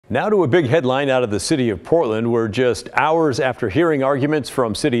Now to a big headline out of the city of Portland, where just hours after hearing arguments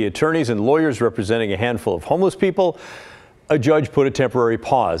from city attorneys and lawyers representing a handful of homeless people, a judge put a temporary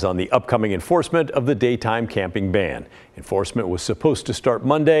pause on the upcoming enforcement of the daytime camping ban. Enforcement was supposed to start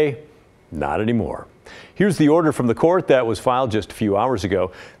Monday. Not anymore. Here's the order from the court that was filed just a few hours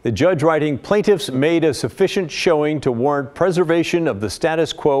ago. The judge writing, plaintiffs made a sufficient showing to warrant preservation of the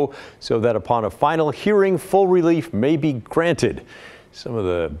status quo so that upon a final hearing, full relief may be granted. Some of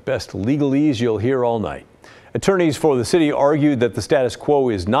the best legalese you'll hear all night. Attorneys for the city argued that the status quo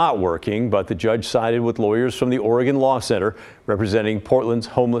is not working, but the judge sided with lawyers from the Oregon Law Center representing Portland's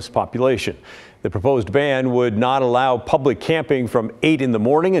homeless population. The proposed ban would not allow public camping from 8 in the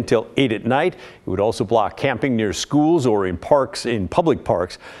morning until 8 at night. It would also block camping near schools or in public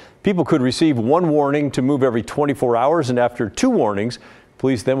parks. People could receive one warning to move every 24 hours, and after 2 warnings,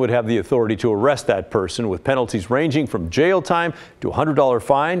 police then would have the authority to arrest that person with penalties ranging from jail time to a $100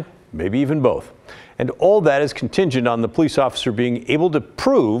 fine, maybe even both. And all that is contingent on the police officer being able to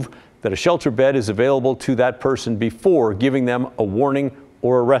prove that a shelter bed is available to that person before giving them a warning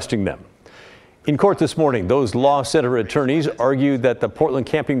or arresting them. In court this morning, those Law Center attorneys argued that the Portland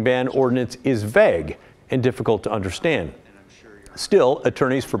camping ban ordinance is vague and difficult to understand. Still,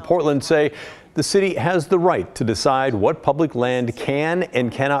 attorneys for Portland say the city has the right to decide what public land can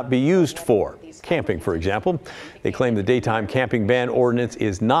and cannot be used for. Camping, for example. They claim the daytime camping ban ordinance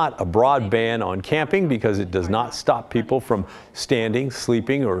is not a broad ban on camping because it does not stop people from standing,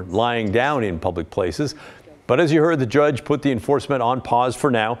 sleeping, or lying down in public places. But as you heard, the judge put the enforcement on pause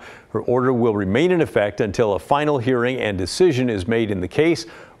for now. Her order will remain in effect until a final hearing and decision is made in the case,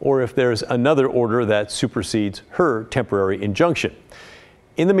 or if there's another order that supersedes her temporary injunction.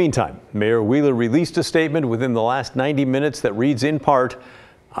 In the meantime, Mayor Wheeler released a statement within the last 90 minutes that reads in part,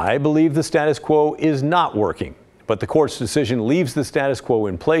 "I believe the status quo is not working, but the court's decision leaves the status quo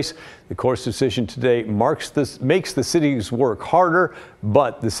in place. The court's decision today makes the city's work harder,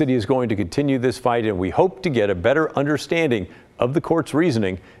 but the city is going to continue this fight, and we hope to get a better understanding of the court's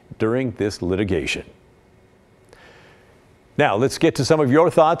reasoning during this litigation." Now, let's get to some of your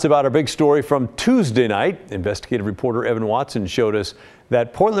thoughts about our big story from Tuesday night. Investigative reporter Evan Watson showed us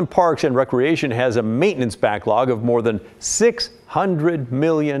that Portland Parks and Recreation has a maintenance backlog of more than $600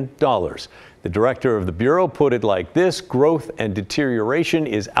 million. The director of the Bureau put it like this: growth and deterioration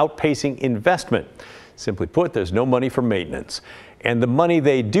is outpacing investment. Simply put, there's no money for maintenance. And the money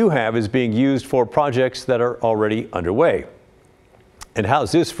they do have is being used for projects that are already underway. And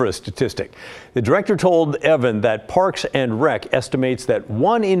how's this for a statistic? The director told Evan that Parks and Rec estimates that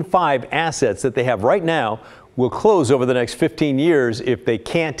 1 in 5 assets that they have right now will close over the next 15 years if they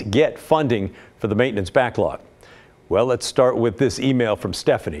can't get funding for the maintenance backlog. Well, let's start with this email from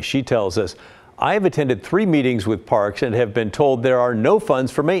Stephanie. She tells us, "I have attended 3 meetings with Parks and have been told there are no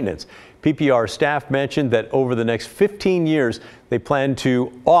funds for maintenance. PPR staff mentioned that over the next 15 years, they plan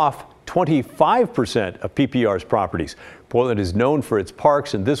to off 25% of PPR's properties. Portland is known for its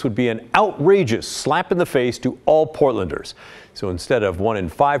parks, and this would be an outrageous slap in the face to all Portlanders." So instead of 1 in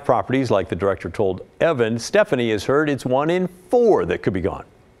 5 properties, like the director told Evan, Stephanie has heard it's 1 in 4 that could be gone.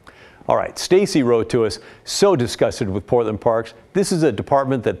 All right, Stacy wrote to us, "So disgusted with Portland Parks. This is a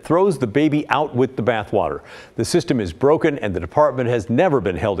department that throws the baby out with the bathwater. The system is broken and the department has never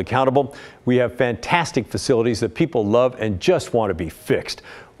been held accountable. We have fantastic facilities that people love and just want to be fixed.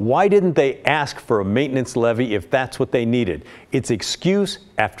 Why didn't they ask for a maintenance levy if that's what they needed? It's excuse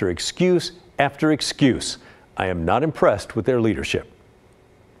after excuse after excuse. I am not impressed with their leadership."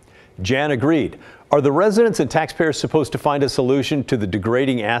 Jan agreed. "Are the residents and taxpayers supposed to find a solution to the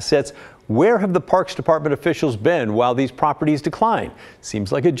degrading assets? Where have the Parks Department officials been while these properties decline?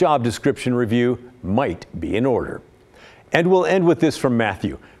 Seems like a job description review might be in order." And we'll end with this from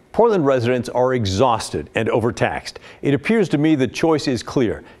Matthew. "Portland residents are exhausted and overtaxed. It appears to me the choice is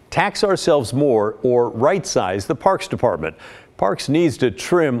clear. Tax ourselves more or right-size the Parks Department. Parks needs to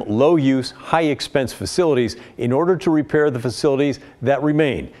trim low-use, high-expense facilities in order to repair the facilities that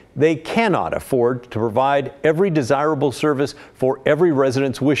remain. They cannot afford to provide every desirable service for every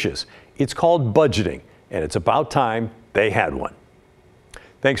resident's wishes. It's called budgeting, and it's about time they had one."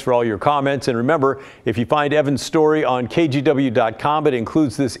 Thanks for all your comments. And remember, if you find Evan's story on KGW.com, it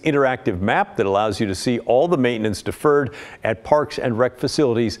includes this interactive map that allows you to see all the maintenance deferred at Parks and Rec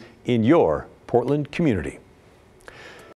facilities in your Portland community.